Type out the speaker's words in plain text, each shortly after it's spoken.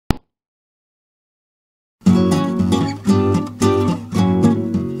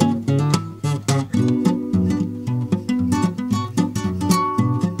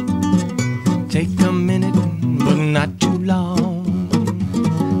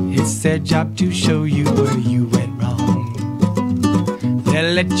It's their job to show you where you went wrong.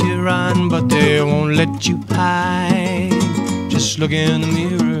 They'll let you run, but they won't let you hide. Just look in the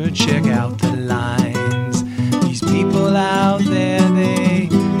mirror, check out the lines. These people out there, they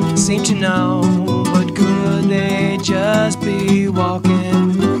seem to know, but could they just be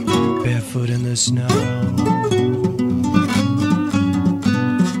walking barefoot in the snow?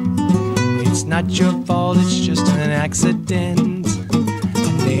 It's not your fault, it's just an accident.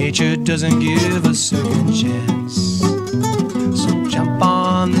 Nature doesn't give a second chance. So jump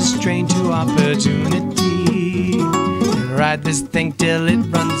on this train to opportunity and ride this thing till it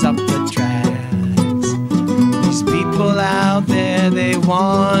runs off the tracks. These people out there, they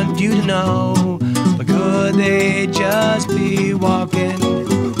want you to know, but could they just be walking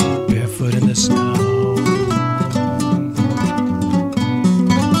barefoot in the snow?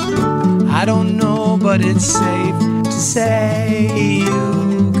 I don't know, but it's safe to say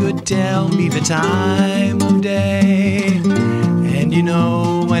you could tell me the time of day. And you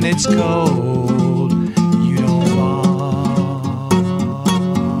know when it's cold, you don't walk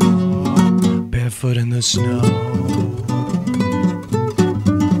barefoot in the snow.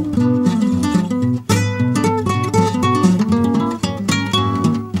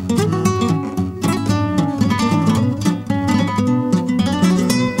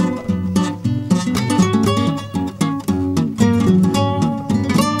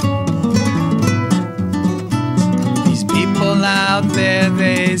 Out there,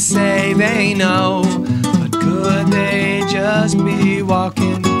 they say they know, but could they just be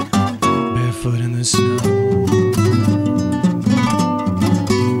walking barefoot in the snow?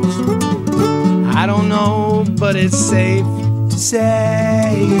 I don't know, but it's safe to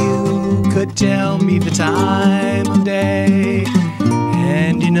say you could tell me the time of day.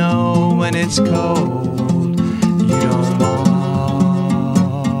 And you know when it's cold, you don't walk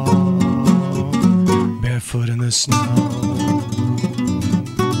barefoot in the snow.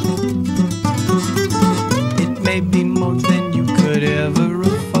 Maybe more than you could ever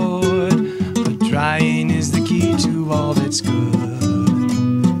afford, but trying is the key to all that's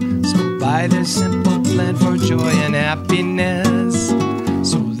good. So buy their simple plan for joy and happiness,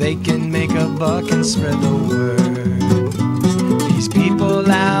 so they can make a buck and spread the word. These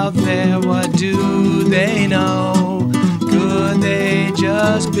people out there, what do they know? Could they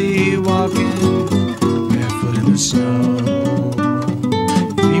just be walking barefoot in the snow?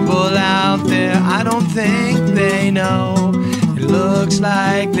 People out there, I don't think they know. It looks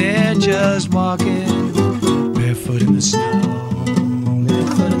like they're just walking barefoot in the snow.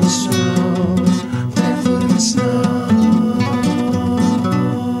 Barefoot in the snow.